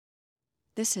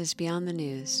This is Beyond the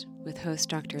News with host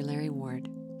Dr. Larry Ward,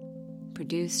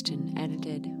 produced and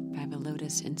edited by the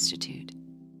Lotus Institute.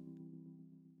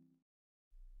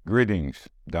 Greetings,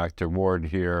 Dr. Ward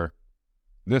here.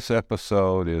 This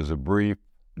episode is a brief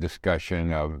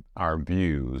discussion of our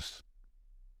views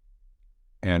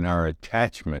and our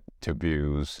attachment to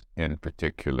views in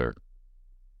particular.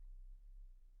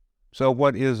 So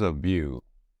what is a view?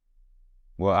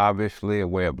 Well, obviously a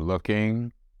way of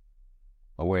looking,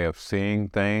 a way of seeing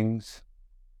things.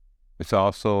 It's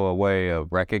also a way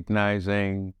of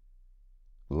recognizing,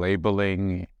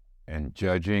 labeling, and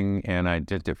judging and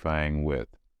identifying with.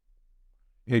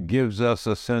 It gives us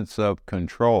a sense of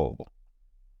control,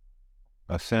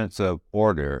 a sense of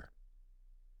order,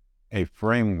 a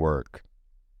framework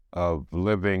of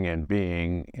living and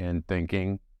being and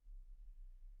thinking.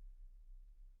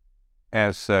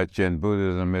 As such, in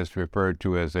Buddhism, it's referred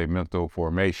to as a mental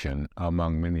formation,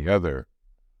 among many other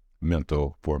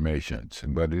mental formations.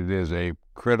 But it is a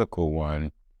critical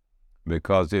one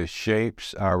because it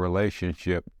shapes our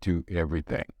relationship to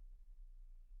everything.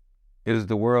 Is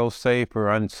the world safe or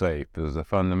unsafe is a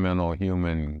fundamental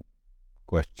human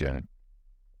question.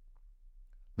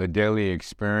 The daily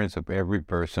experience of every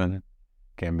person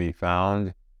can be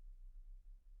found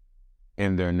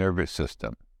in their nervous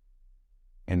system,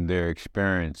 in their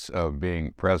experience of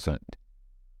being present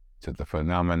to the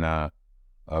phenomena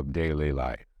of daily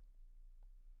life.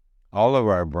 All of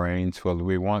our brains, whether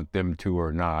we want them to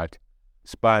or not,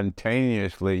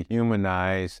 spontaneously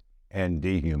humanize and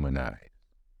dehumanize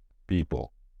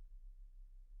people.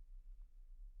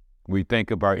 We think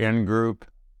of our in-group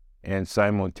and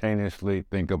simultaneously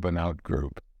think of an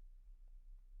out-group.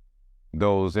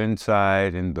 Those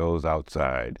inside and those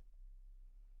outside.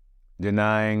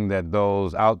 Denying that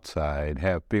those outside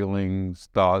have feelings,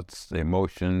 thoughts,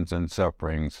 emotions, and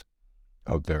sufferings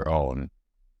of their own.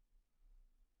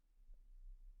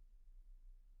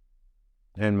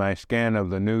 In my scan of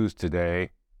the news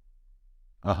today,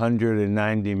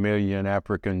 190 million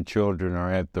African children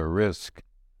are at the risk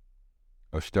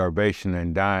of starvation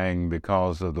and dying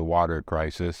because of the water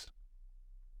crisis.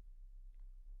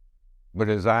 But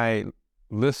as I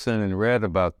listened and read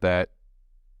about that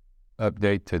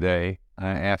update today,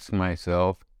 I asked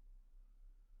myself,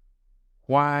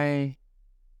 why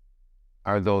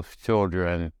are those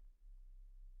children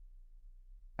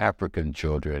African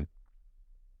children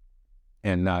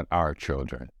and not our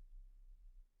children?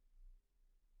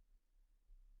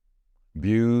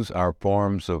 Views are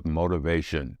forms of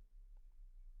motivation.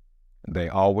 They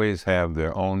always have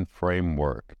their own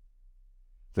framework.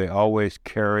 They always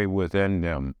carry within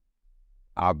them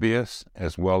obvious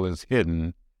as well as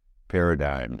hidden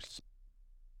paradigms.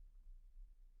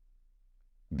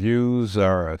 Views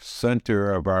are a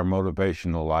center of our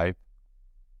motivational life,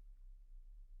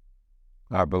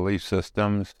 our belief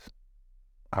systems,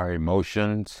 our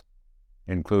emotions,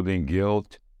 including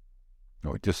guilt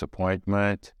or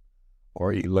disappointment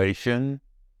or elation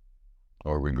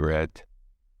or regret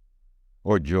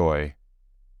or joy.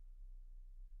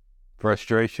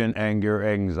 Frustration, anger,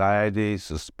 anxiety,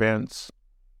 suspense,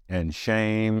 and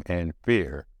shame and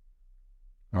fear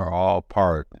are all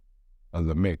part of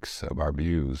the mix of our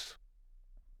views.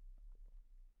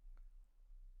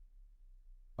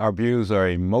 Our views are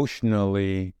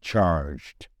emotionally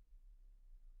charged,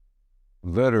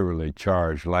 literally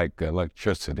charged like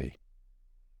electricity,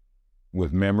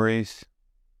 with memories,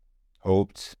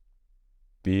 hopes,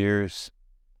 fears,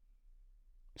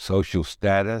 social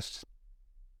status,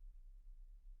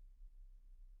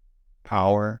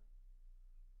 power,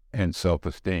 and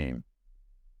self-esteem.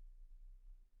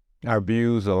 Our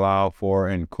views allow for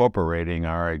incorporating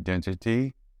our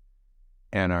identity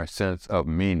and our sense of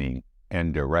meaning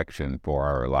and direction for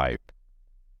our life.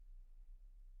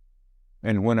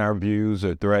 And when our views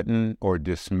are threatened or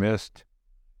dismissed,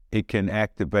 it can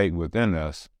activate within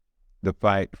us the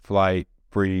fight, flight,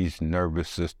 freeze nervous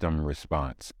system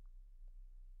response.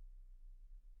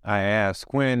 I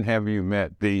ask, when have you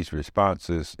met these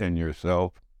responses in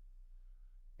yourself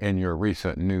in your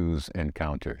recent news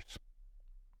encounters?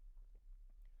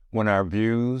 When our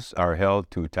views are held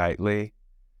too tightly,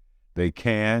 they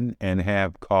can and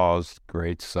have caused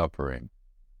great suffering.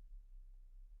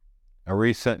 A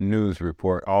recent news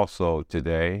report also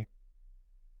today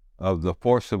of the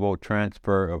forcible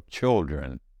transfer of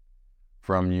children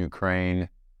from Ukraine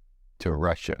to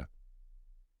Russia.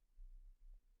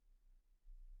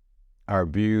 Our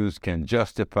views can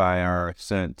justify our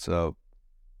sense of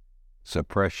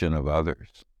suppression of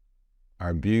others.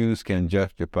 Our views can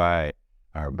justify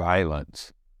our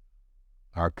violence,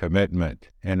 our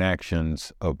commitment and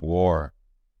actions of war.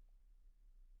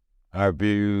 Our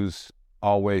views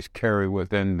always carry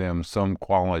within them some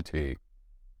quality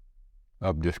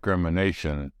of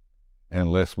discrimination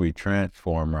unless we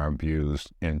transform our views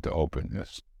into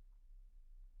openness.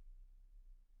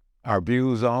 Our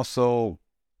views also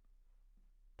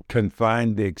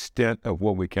confine the extent of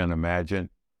what we can imagine,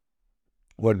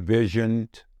 what vision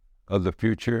of the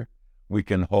future we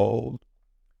can hold,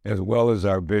 as well as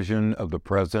our vision of the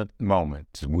present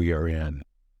moment we are in.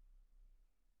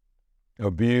 A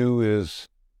view is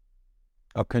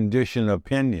a conditioned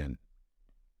opinion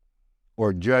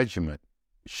or judgment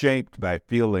shaped by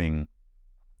feeling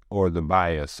or the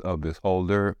bias of its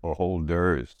holder or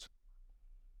holders,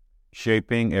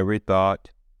 shaping every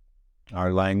thought,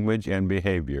 our language and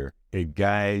behavior. It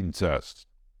guides us.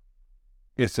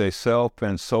 It's a self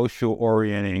and social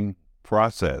orienting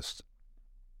process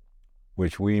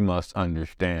which we must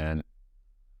understand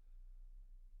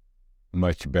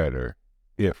much better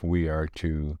if we are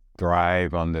to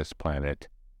thrive on this planet.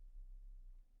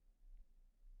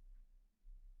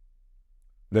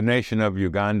 The nation of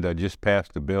Uganda just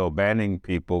passed a bill banning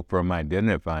people from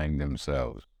identifying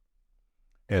themselves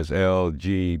as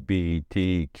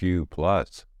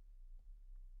LGBTQ+.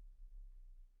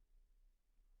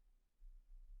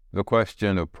 The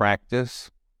question of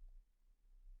practice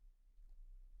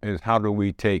is, how do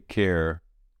we take care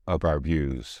of our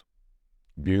views?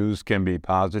 Views can be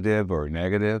positive or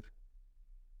negative.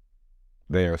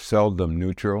 They are seldom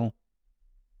neutral.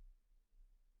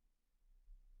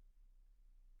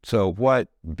 So what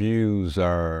views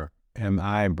am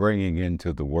I bringing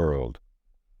into the world?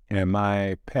 Am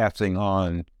I passing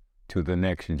on to the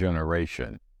next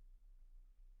generation?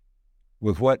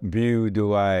 With what view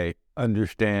do I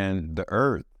understand the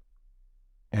earth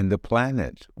and the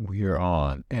planet we are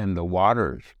on and the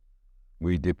waters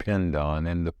we depend on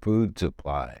and the food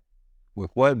supply?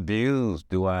 With what views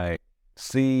do I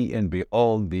see and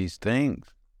behold these things?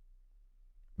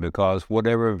 Because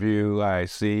whatever view I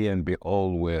see and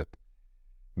behold with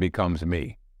becomes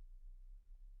me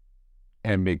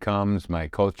and becomes my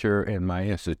culture and my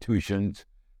institutions'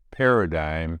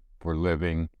 paradigm for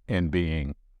living and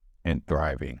being and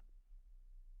thriving.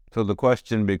 So the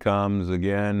question becomes,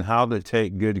 again, how to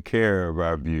take good care of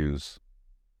our views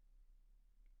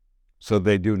so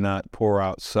they do not pour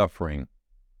out suffering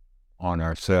on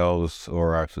ourselves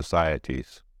or our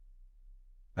societies.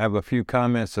 I have a few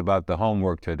comments about the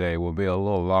homework today. Will be a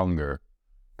little longer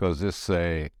because this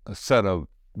is a set of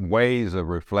ways of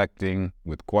reflecting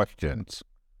with questions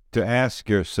to ask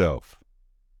yourself,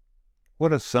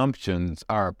 what assumptions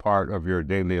are a part of your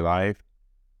daily life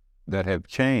that have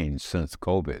changed since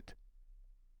COVID?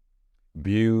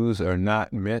 Views are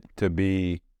not meant to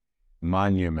be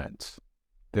monuments.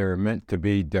 They're meant to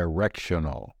be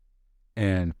directional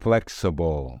and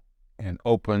flexible and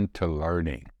open to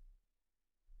learning.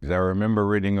 Because I remember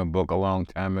reading a book a long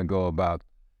time ago about,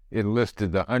 it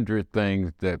listed 100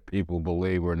 things that people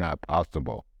believe were not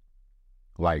possible,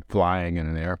 like flying in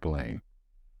an airplane,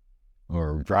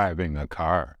 or driving a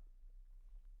car,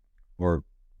 or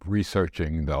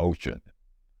researching the ocean,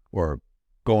 or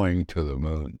going to the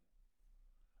moon.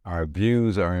 Our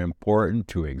views are important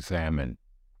to examine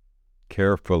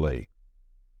carefully.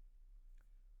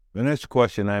 The next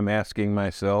question I'm asking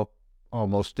myself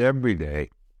almost every day,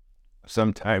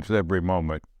 sometimes every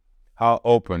moment, how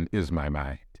open is my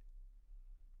mind?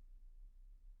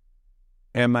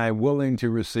 Am I willing to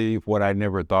receive what I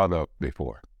never thought of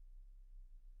before?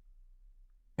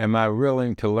 Am I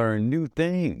willing to learn new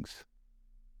things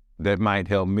that might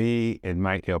help me and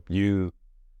might help you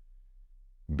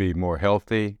be more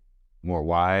healthy, more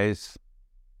wise,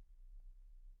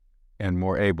 and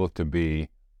more able to be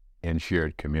in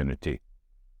shared community?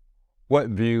 What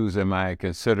views am I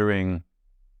considering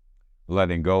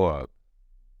letting go of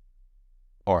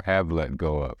or have let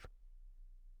go of,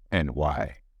 and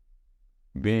why?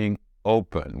 Being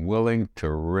open, willing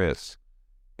to risk,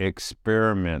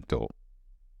 experimental,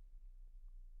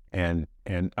 and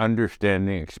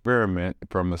understanding experiment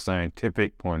from a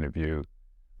scientific point of view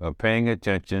of paying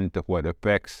attention to what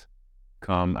effects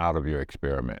come out of your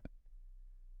experiment,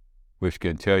 which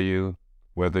can tell you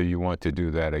whether you want to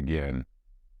do that again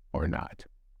or not.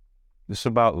 It's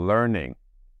about learning.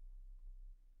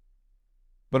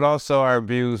 But also our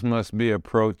views must be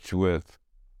approached with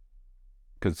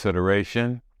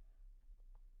consideration,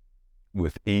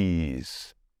 with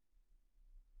ease,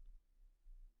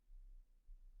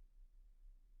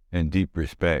 and deep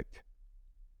respect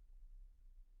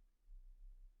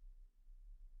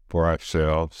for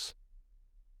ourselves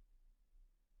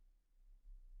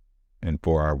and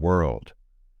for our world.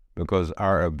 Because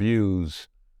our views,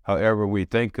 however we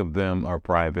think of them, are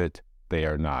private. They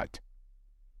are not.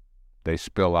 they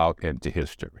spill out into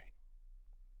history.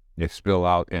 They spill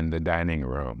out in the dining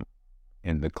room,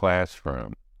 in the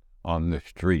classroom, on the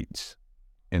streets,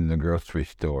 in the grocery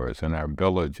stores, in our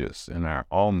villages, in our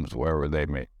homes, wherever they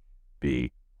may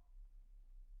be.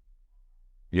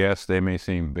 Yes, they may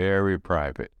seem very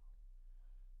private,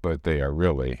 but they are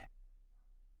really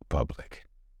public.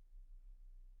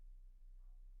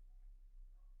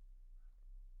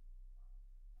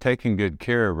 Taking good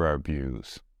care of our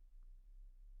views.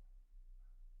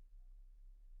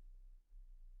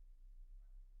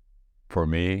 For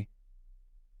me,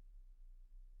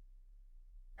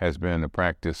 has been a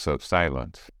practice of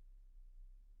silence.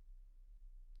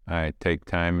 I take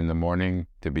time in the morning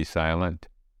to be silent,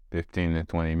 15 to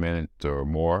 20 minutes or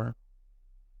more.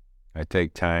 I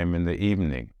take time in the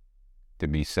evening to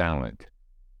be silent,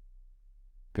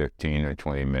 15 or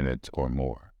 20 minutes or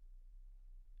more.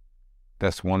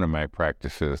 That's one of my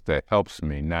practices that helps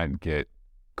me not get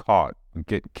caught,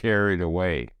 get carried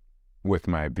away with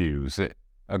my views.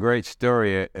 A great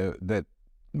story that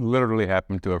literally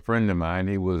happened to a friend of mine.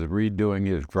 He was redoing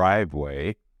his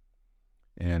driveway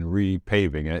and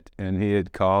repaving it, and he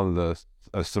had called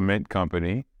a cement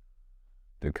company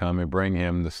to come and bring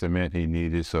him the cement he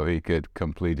needed so he could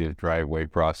complete his driveway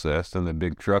process. And the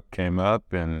big truck came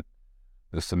up, and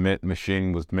the cement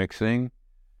machine was mixing,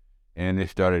 and they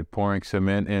started pouring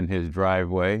cement in his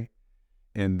driveway,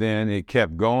 and then it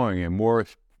kept going, and more.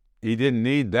 He didn't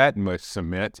need that much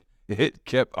cement. It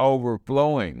kept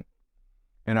overflowing.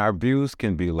 And our views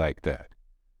can be like that.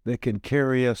 They can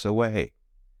carry us away.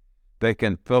 They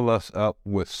can fill us up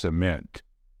with cement,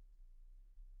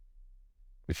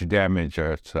 which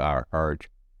damages our heart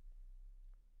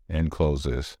and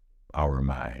closes our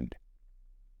mind.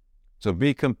 So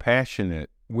be compassionate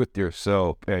with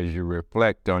yourself as you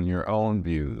reflect on your own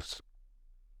views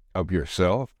of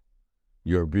yourself,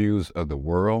 your views of the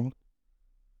world,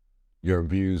 your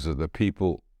views of the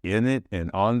people in it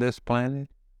and on this planet,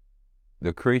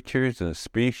 the creatures and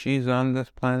species on this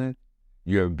planet,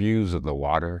 your views of the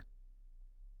water,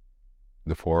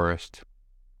 the forest,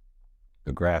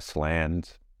 the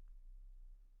grasslands,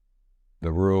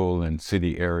 the rural and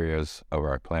city areas of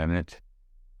our planet,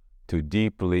 to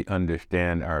deeply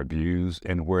understand our views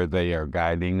and where they are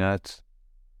guiding us.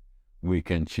 We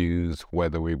can choose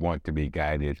whether we want to be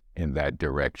guided in that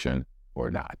direction or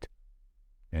not.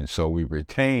 And so we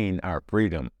retain our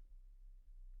freedom.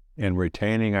 And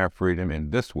retaining our freedom in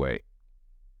this way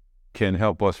can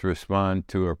help us respond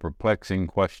to a perplexing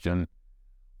question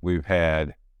we've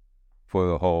had for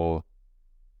the whole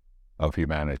of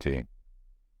humanity.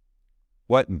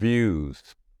 What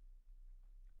views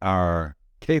are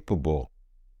capable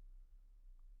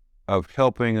of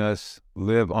helping us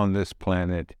live on this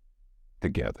planet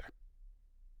together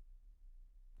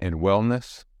in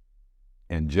wellness,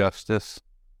 in justice,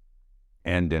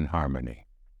 and in harmony?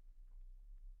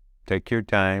 Take your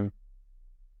time.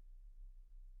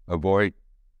 Avoid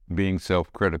being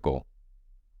self-critical.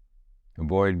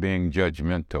 Avoid being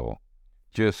judgmental.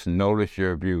 Just notice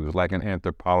your views like an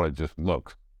anthropologist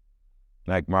looks,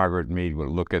 like Margaret Mead would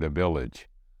look at a village.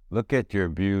 Look at your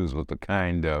views with a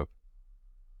kind of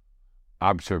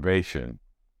observation.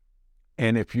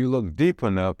 And if you look deep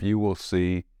enough, you will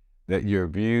see that your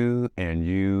view and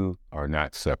you are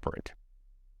not separate.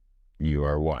 You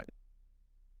are one.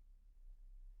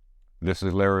 This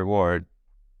is Larry Ward,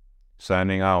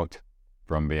 signing out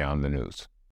from Beyond the News.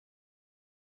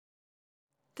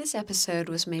 This episode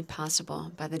was made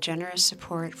possible by the generous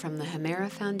support from the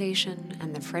Hemera Foundation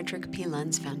and the Frederick P.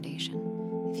 Lenz Foundation.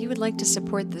 If you would like to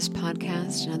support this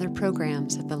podcast and other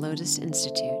programs at the Lotus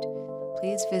Institute,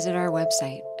 please visit our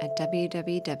website at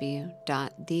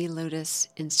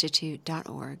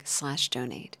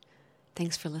www.thelotusinstitute.org/donate.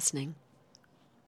 Thanks for listening.